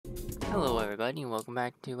Hello everybody and welcome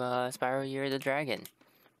back to Spyro Year the Dragon.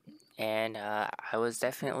 And I was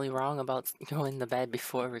definitely wrong about going to bed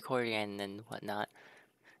before recording and whatnot.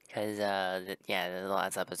 Because the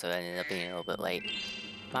last episode ended up being a little bit late.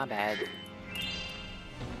 My bad.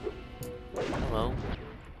 Hello.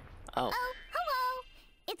 Oh. Oh, hello!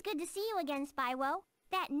 It's good to see you again, Spyro.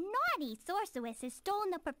 That naughty sorceress has stolen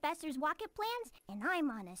the professor's rocket plans, and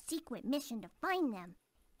I'm on a secret mission to find them.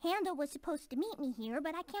 Handel was supposed to meet me here,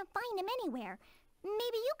 but I can't find him anywhere.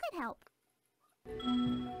 Maybe you could help.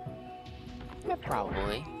 Yeah,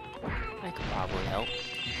 probably. I could probably help.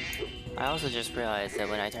 I also just realized that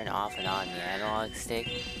when I turn off and on the analog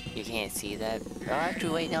stick, you can't see that. Oh, actually,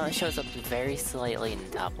 wait, no, it shows up very slightly in the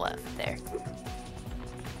top left there.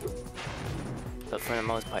 But for the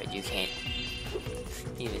most part, you can't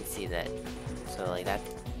even see that. So, like,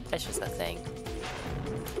 that's just a thing.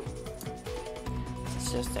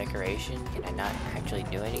 It's just decoration. Can I not actually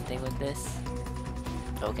do anything with this?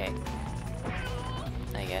 Okay.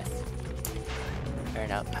 I guess. Fair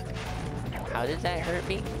enough. How did that hurt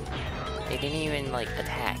me? They didn't even, like,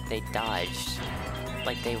 attack. They dodged.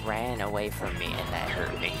 Like, they ran away from me and that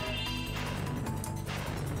hurt me.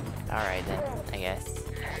 Alright then, I guess.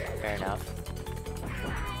 Fair enough.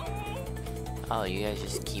 Oh, you guys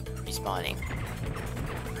just keep respawning.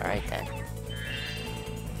 Alright then.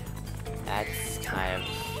 That's kind of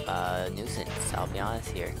a nuisance, I'll be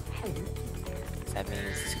honest here. That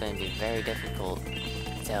means it's going to be very difficult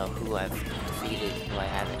to tell who I've defeated and who I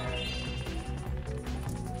haven't.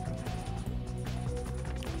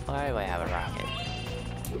 Why do I have a rocket?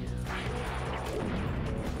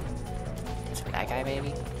 It's for that guy,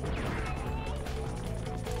 maybe?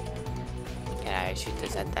 Can I shoot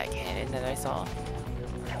this at that cannon that I saw?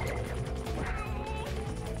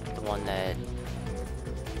 The one that,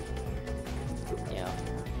 you know,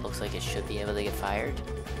 looks like it should be able to get fired?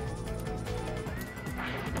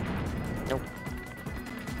 Nope.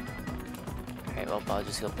 Alright, well, I'll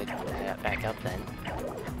just go pick that back up then.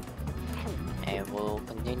 And we'll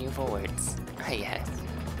continue forwards, I guess.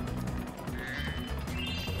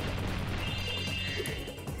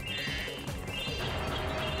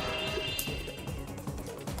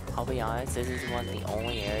 I'll be honest, this is one of the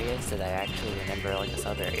only areas that I actually remember like a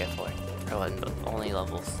sub-area for. Or one of the only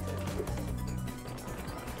levels.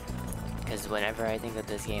 Because whenever I think of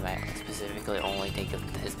this game, I specifically only think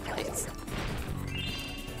of this place.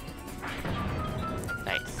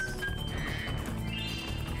 Nice.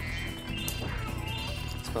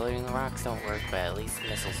 Exploding the rocks don't work, but at least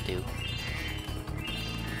missiles do.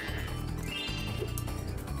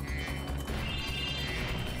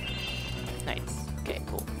 Nice. Okay,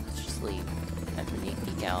 cool. Let's just leave. That's a neat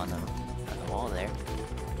decal on the wall there.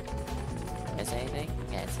 Miss anything?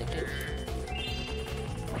 Yes, I did.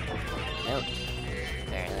 Nope.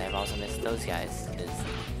 Apparently I've also missed those guys, because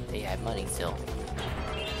they have money still.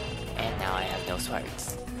 And now I have no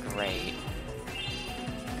sparks. Great.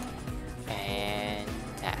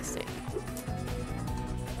 Fantastic.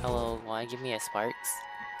 Hello, wanna give me a sparks?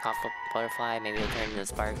 Cough up butterfly, maybe it'll turn into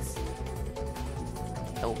sparks.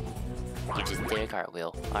 Nope. You just did a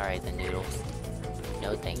cartwheel. Alright then, noodles.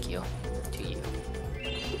 No thank you. To you.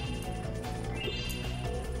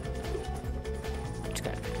 Just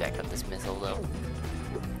gotta back up this missile though.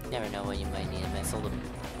 Never know when you might need a missile to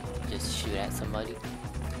just shoot at somebody.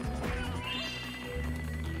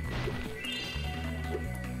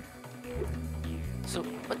 So,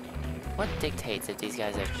 what dictates if these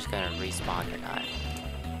guys are just gonna respawn or not?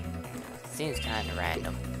 Seems kinda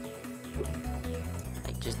random.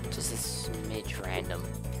 Like, just a smidge random.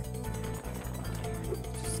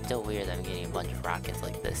 Still weird that I'm getting a bunch of rockets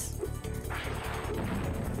like this.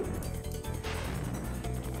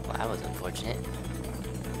 Well, that was unfortunate.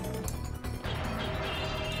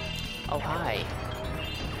 Oh, hi!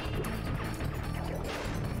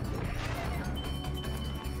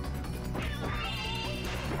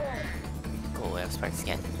 Cool, we have sparks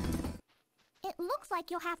again. It looks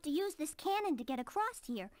like you'll have to use this cannon to get across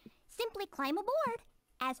here. Simply climb aboard.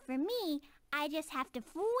 As for me, I just have to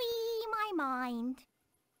free my mind.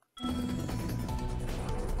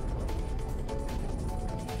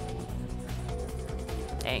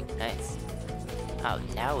 Dang, nice. Oh,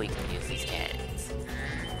 now we can use these cannons.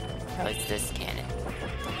 Oh, it's this cannon.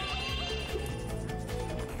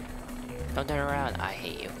 Don't turn around, I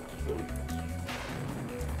hate you.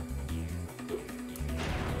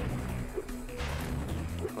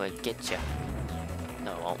 We'll get ya.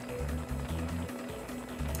 No, it won't.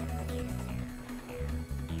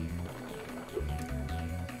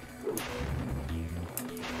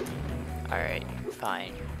 Alright,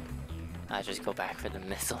 fine. I'll just go back for the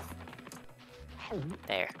missile.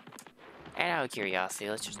 There. And out of curiosity,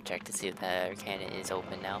 let's just check to see if that other cannon is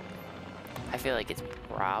open now. I feel like it's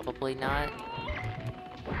probably not.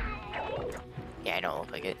 Yeah, I don't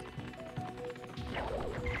look like it.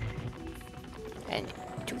 And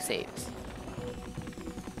 2 saves.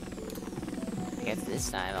 I guess this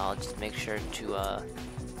time I'll just make sure to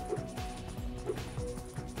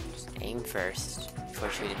just aim first before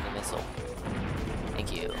shooting the missile.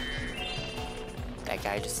 Thank you. That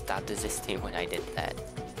guy just stopped resisting when I did that.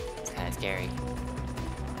 It's kind of scary.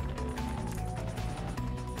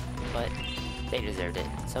 But they deserved it,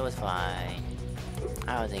 so it's fine.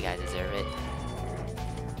 I don't think I deserve it.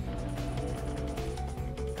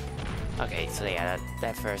 Okay, so yeah,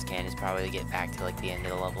 that first can is probably to get back to like the end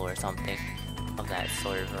of the level or something of that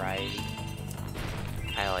sort of variety.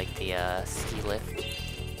 I like the ski lift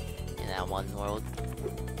in that one world.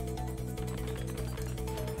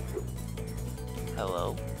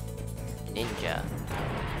 Hello, ninja.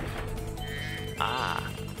 Ah,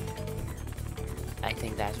 I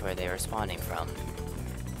think that's where they were spawning from.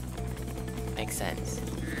 Makes sense.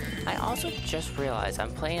 I also just realized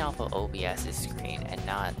I'm playing off of OBS's screen and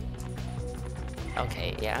not...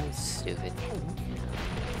 Okay, yeah, I'm stupid.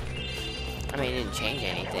 I mean, it didn't change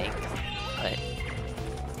anything, but...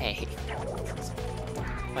 Hey. I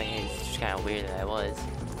mean, it's just kind of weird that I was.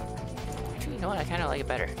 Actually, you know what? I kind of like it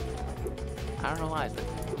better. I don't know why, but...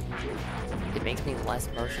 It makes me less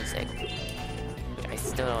motion sick. I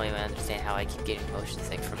still don't even understand how I keep getting motion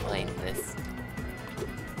sick from playing this.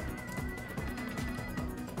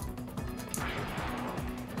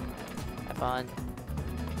 Have fun.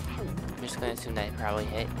 I'm just gonna assume that it probably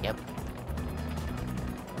hit. Yep.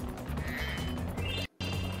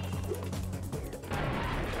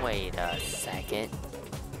 Wait a second.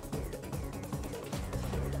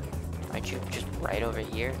 Aren't you just right over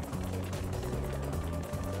here?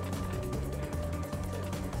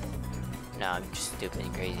 No, I'm just stupid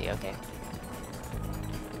and crazy, okay.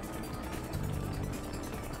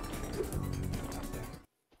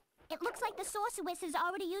 It looks like the sorceress has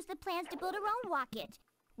already used the plans to build her own rocket.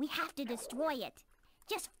 We have to destroy it.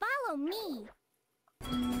 Just follow me.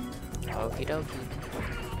 Okie dokie.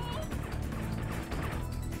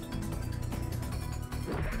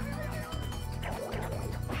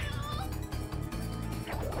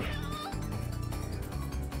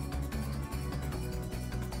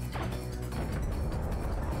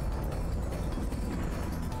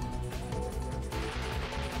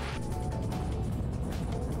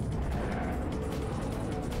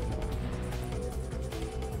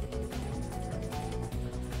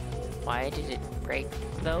 Why did it break,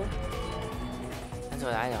 though? That's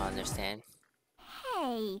what I don't understand.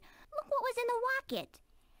 Hey, look what was in the rocket.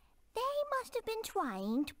 They must have been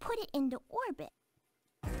trying to put it into orbit.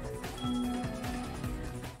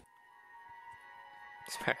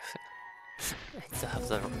 I still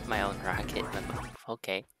have my own rocket.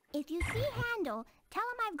 Okay. If you see Handel, tell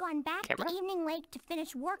him I've gone back Camera? to Evening Lake to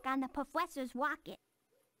finish work on the professor's rocket.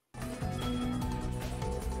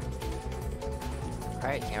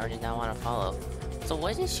 Alright, Camera did not want to follow. So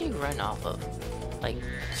what did she run off of? Like,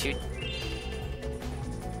 she... It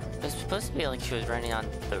was supposed to be like she was running on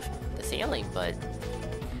the ceiling, but...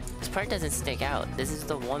 This part doesn't stick out. This is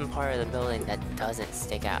the one part of the building that doesn't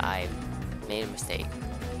stick out. I made a mistake.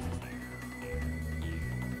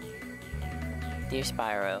 Dear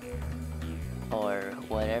Spyro, or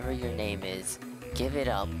whatever your name is, give it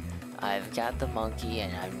up. I've got the monkey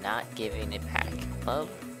and I'm not giving it back. Love,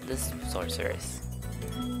 this sorceress.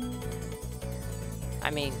 I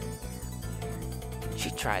mean, she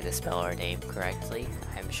tried to spell her name correctly,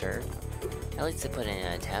 I'm sure. At least to put in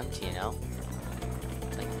an attempt, you know?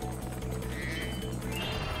 Like,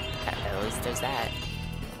 at least there's that.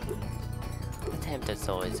 Attempt is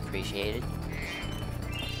always appreciated.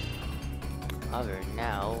 However,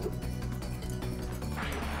 now...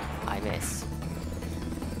 I miss.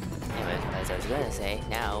 Anyways, as I was gonna say,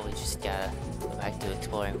 now we just gotta go back to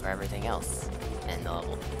exploring for everything else in the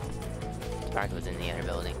level. Spark was in the other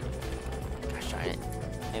building. Gosh darn it.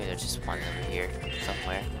 Maybe there's just one over here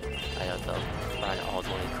somewhere. I don't know. Run all the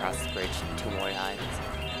way across the bridge 2 more times.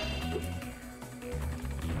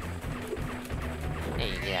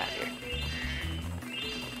 Hey, get out of here.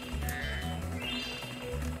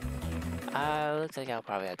 Looks like I'll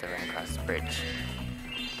probably have to run across the bridge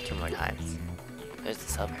 2 more times. There's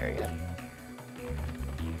the sub area.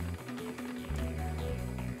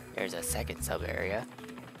 There's a second sub area.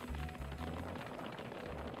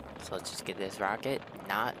 So let's just get this rocket,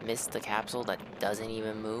 not miss the capsule that doesn't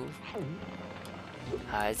even move.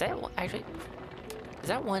 Is that actually... Is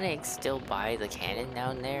that one egg still by the cannon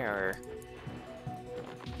down there, or...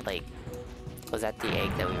 Like, was that the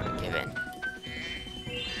egg that we were given?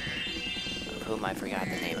 whom I forgot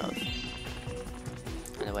the name of.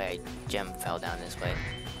 And the way gem fell down this way.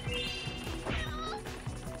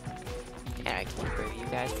 And I can prove you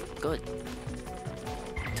guys good.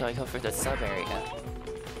 Until I go for the sub area.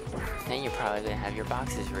 Then you're probably gonna have your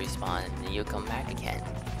boxes respawn and then you'll come back again.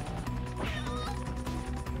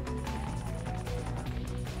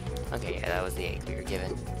 Okay, yeah, that was the egg we were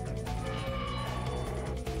given.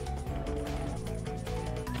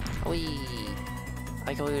 Whee!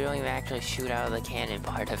 Like we don't even actually shoot out of the cannon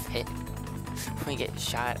part of it. We get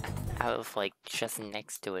shot out of like just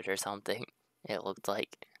next to it or something. It looked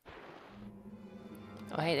like.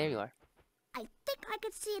 Oh hey, there you are. I think I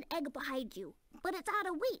could see an egg behind you, but it's out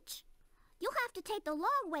of reach. You'll have to take the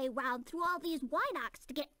long way round through all these winocks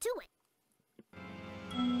to get to it.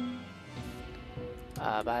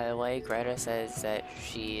 By the way, Greta says that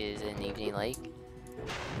she is in Evening Lake.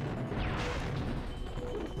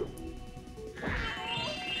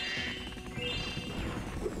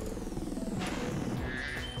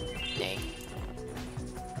 Dang.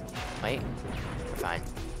 Wait, we're fine.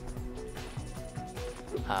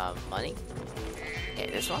 Money? Okay,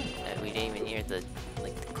 this one? We didn't even hear the,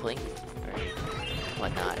 like, the clink or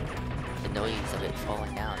whatnot. The noise of it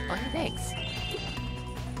falling down. Oh, thanks!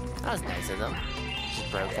 That was nice of them. Just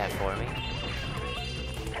broke that for me.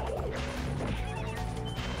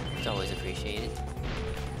 It's always appreciated.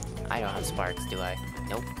 I don't have sparks, do I?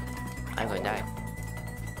 Nope. I'm gonna die.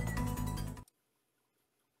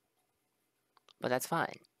 But that's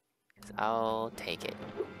fine. 'Cause I'll take it.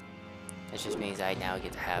 That just means I now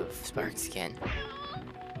get to have spark skin.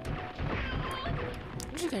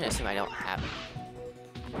 I'm just gonna assume I don't have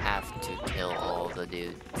to kill all the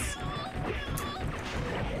dudes.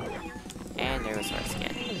 And there was spark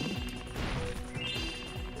skin.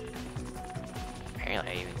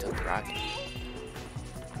 Apparently I even took the rocket.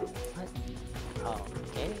 What? Oh,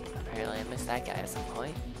 okay. Apparently I missed that guy at some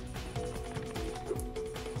point.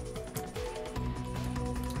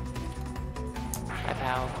 Bye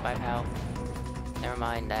pal, bye pal. Never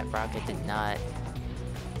mind, that rocket did not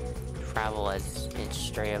travel as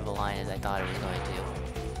straight of a line as I thought it was going to.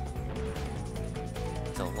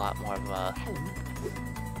 It's a lot more of a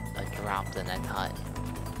drop than I thought.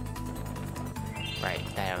 Right,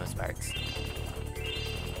 dynamo sparks.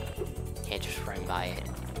 Can't just run by it.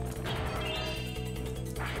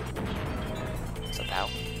 What's up, pal?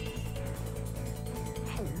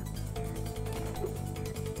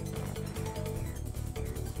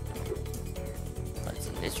 What's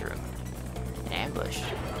in this room? An ambush.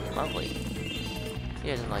 Lovely. He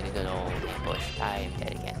doesn't like a good old ambush. I am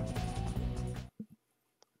dead again.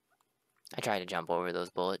 I tried to jump over those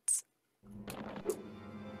bullets.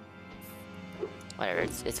 Whatever,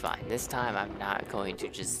 it's fine. This time I'm not going to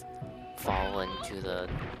just fall into the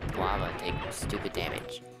lava and take stupid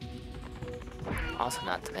damage. Also,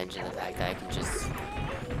 not to mention the fact that I can just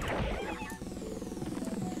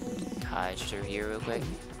dodge through here real quick.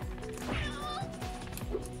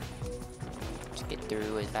 Just get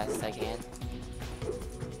through as fast as I can.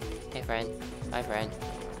 Hey friend, bye friend.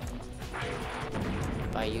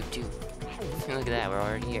 Bye you too. Look at that, we're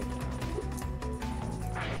already here.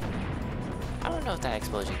 I don't know if that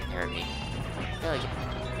explosion can hurt me. I feel like it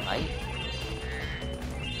might.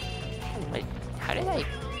 Wait, how did I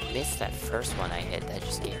miss that first one I hit that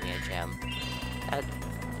just gave me a gem? I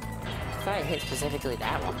thought I hit specifically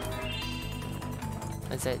that one.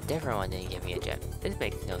 It's a different one didn't give me a gem. This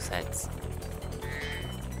makes no sense.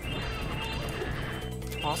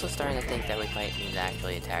 I'm also starting to think that we might need to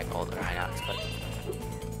actually attack all the Rhinox, but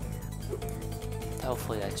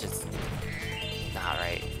hopefully that's just not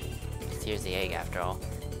right. Here's the egg after all.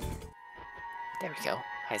 There we go.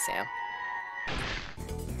 Hi, Sam.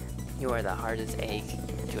 You are the hardest egg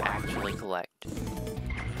to actually collect.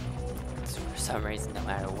 So for some reason, no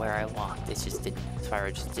matter where I walked,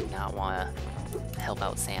 Spyro just did not want to help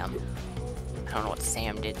out Sam. I don't know what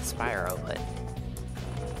Sam did to Spyro, but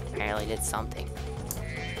apparently did something.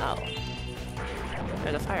 Oh.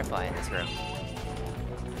 There's a firefly in this room.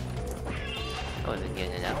 That wasn't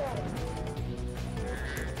good to know.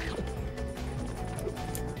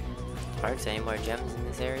 Sparks, any more gems in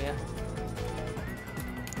this area?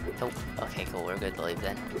 Nope. Okay, cool. We're good to leave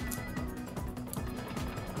then.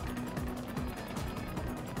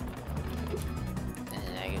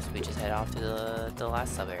 And I guess we just head off to the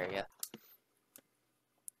last sub area.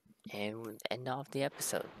 And end off the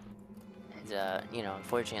episode. And, you know,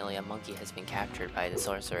 unfortunately a monkey has been captured by the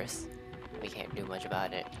sorceress. We can't do much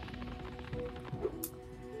about it.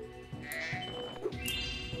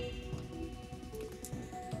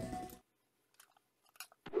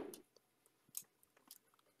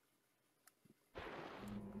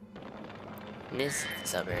 This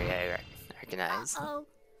sub-area I recognize. Uh-oh.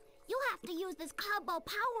 You'll have to use this combo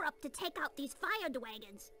power-up to take out these fire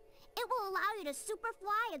dragons. It will allow you to super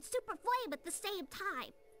fly and super flame at the same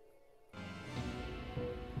time.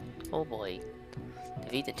 Oh boy.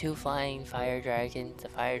 Defeat the 2 flying fire dragons. The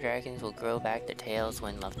fire dragons will grow back their tails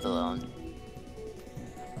when left alone.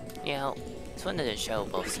 You know, this one doesn't show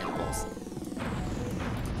both symbols.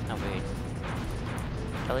 How weird.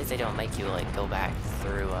 At least they don't make you, like, go back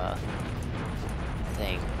through a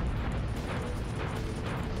thing.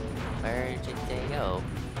 Where did they go?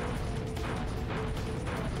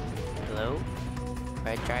 Hello?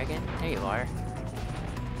 Red dragon? There you are.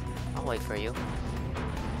 I'll wait for you.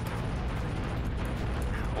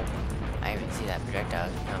 Ow. I didn't even see that projectile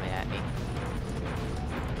coming at me.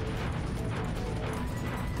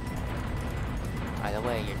 By the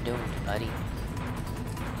way, you're doomed, buddy.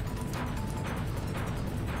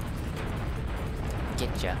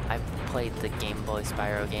 Getcha. I've played the Game Boy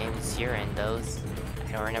Spyro games. You're in those.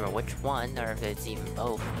 I don't remember which one, or if it's even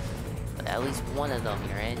both. But at least one of them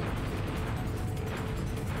you're in.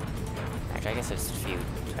 Actually, I guess there's a few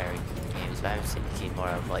Spyro games, but I'm thinking more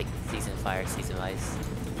of like Season Fire, Season Ice.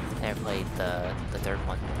 I never played the third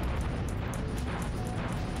one.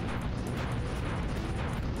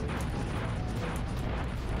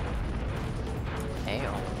 Hey,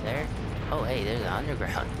 over there. Oh, hey, there's an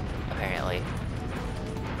underground, apparently.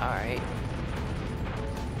 Alright.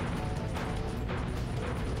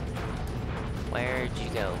 Where'd you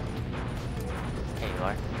go? There you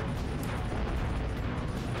are.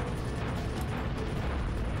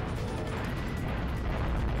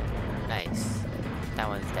 Nice. That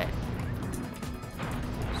one's dead.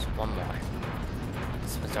 Just one more.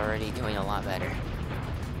 This one's already doing a lot better.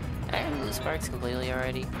 Did I lose sparks completely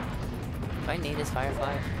already? Do I need this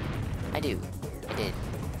firefly? I do. I did.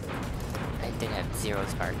 I did have 0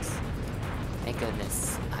 sparks. Thank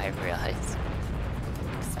goodness I realized.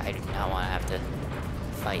 Because I do not want to have to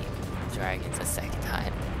fight dragons a second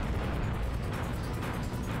time.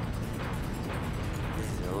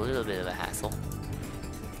 This is a little bit of a hassle.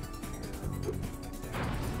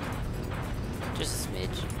 Just a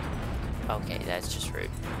smidge. Okay, that's just rude.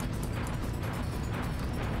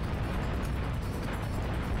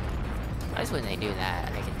 I guess when they do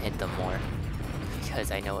that, I can hit them more. Because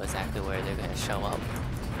I know exactly where they're gonna show up.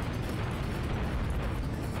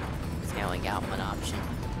 Because I only got one option.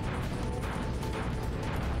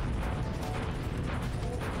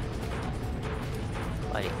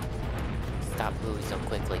 Buddy, stop moving so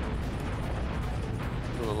quickly.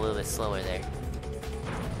 Move a little bit slower there.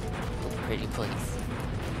 Move pretty, please.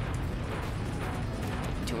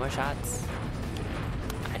 2 more shots.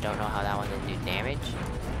 I don't know how that one didn't do damage.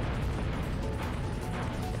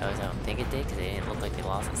 I don't think it did, because it didn't look like they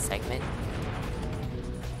lost a segment.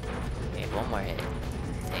 Okay, 1 more hit, I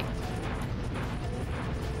think.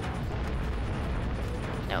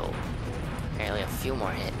 No. Apparently a few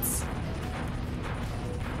more hits.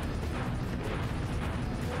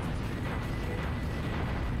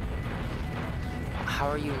 How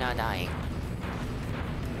are you not dying?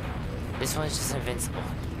 This one's just invincible.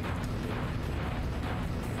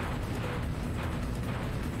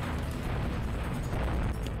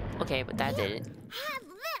 Okay, but that did it. Have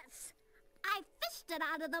this! I fished it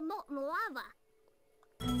out of the molten lava.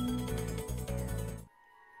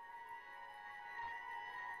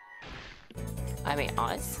 I mean,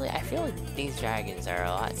 honestly, I feel like these dragons are a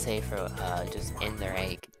lot safer just in their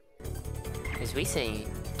egg. Because we seem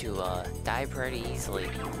to die pretty easily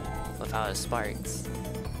without a sparks.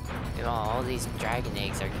 You know, all these dragon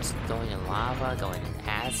eggs are just going in lava, going in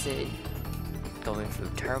acid, going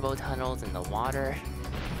through turbo tunnels in the water.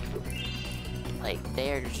 Like,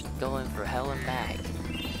 they're just going for hell and back.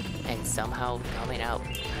 And somehow coming out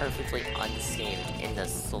perfectly unscathed in the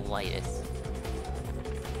slightest.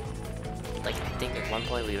 Like, I think at one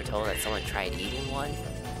point we were told that someone tried eating one.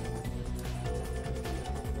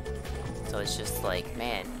 So it's just like,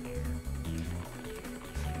 man.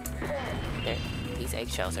 These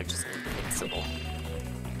eggshells are just invincible.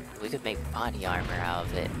 We could make body armor out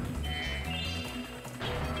of it.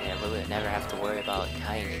 And we would never have to worry about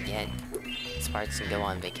dying again. Sparks can go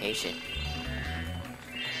on vacation.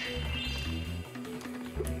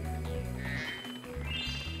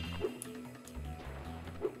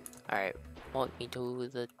 Alright, point me to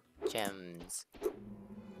the gems.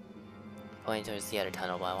 Pointing towards the other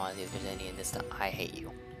tunnel, but I want to see if there's any in this stuff. I hate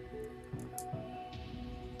you.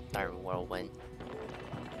 Or whirlwind.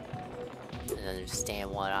 Doesn't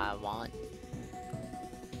understand what I want.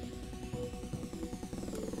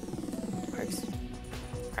 Works.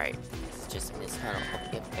 Alright, it's just in this tunnel. Oh,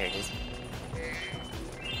 yep, there it is.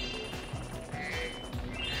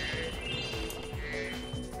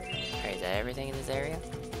 everything in this area?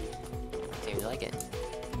 Seems like it.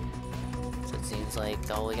 So it seems like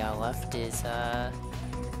all we got left is, that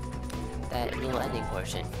little ending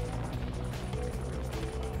portion.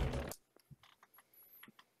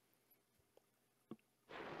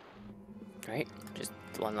 Alright, just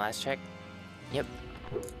one last check. Yep.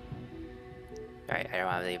 Alright, I don't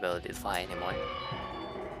have the ability to fly anymore.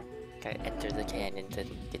 Gotta enter the cannon to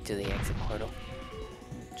get to the exit portal.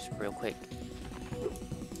 Just real quick.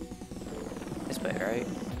 This way, right?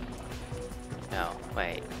 No,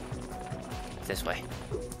 wait. This way.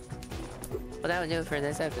 Well, that would do it for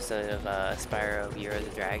this episode of Spyro Year of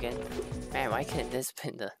the Dragon. Man, why couldn't this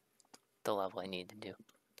been the level I need to do?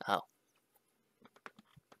 Oh.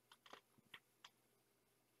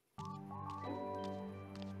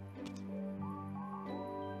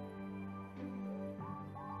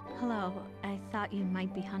 Hello, I thought you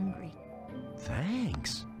might be hungry.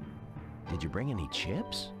 Thanks. Did you bring any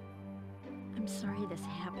chips? I'm sorry this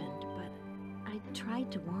happened, but I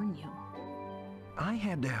tried to warn you. I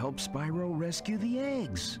had to help Spyro rescue the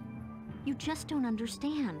eggs. You just don't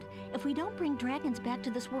understand. If we don't bring dragons back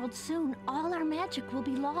to this world soon, all our magic will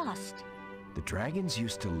be lost. The dragons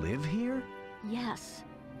used to live here? Yes,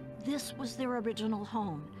 this was their original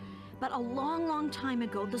home. But a long, long time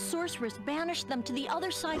ago, the sorceress banished them to the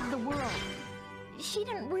other side of the world. She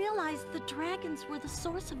didn't realize the dragons were the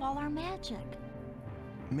source of all our magic.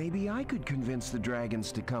 Maybe I could convince the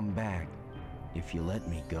dragons to come back, if you let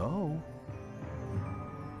me go.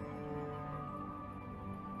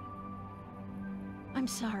 I'm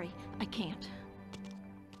sorry, I can't.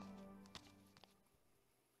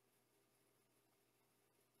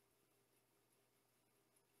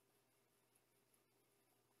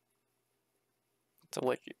 So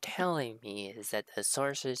what you're telling me is that the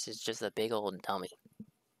sorceress is just a big old dummy.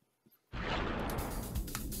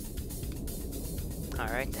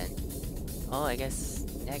 Alright then. Well, I guess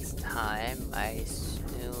next time, I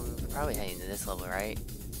assume we're probably heading to this level, right?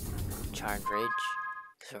 Charmed Ridge.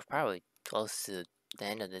 Because we're probably close to the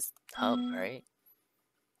end of this hub, right?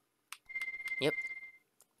 Yep.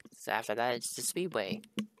 So after that, it's the Speedway.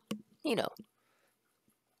 You know.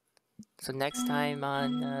 So next time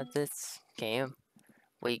on this game,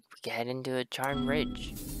 we head into a Charmed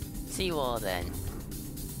Ridge. See you all then.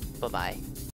 Bye-bye.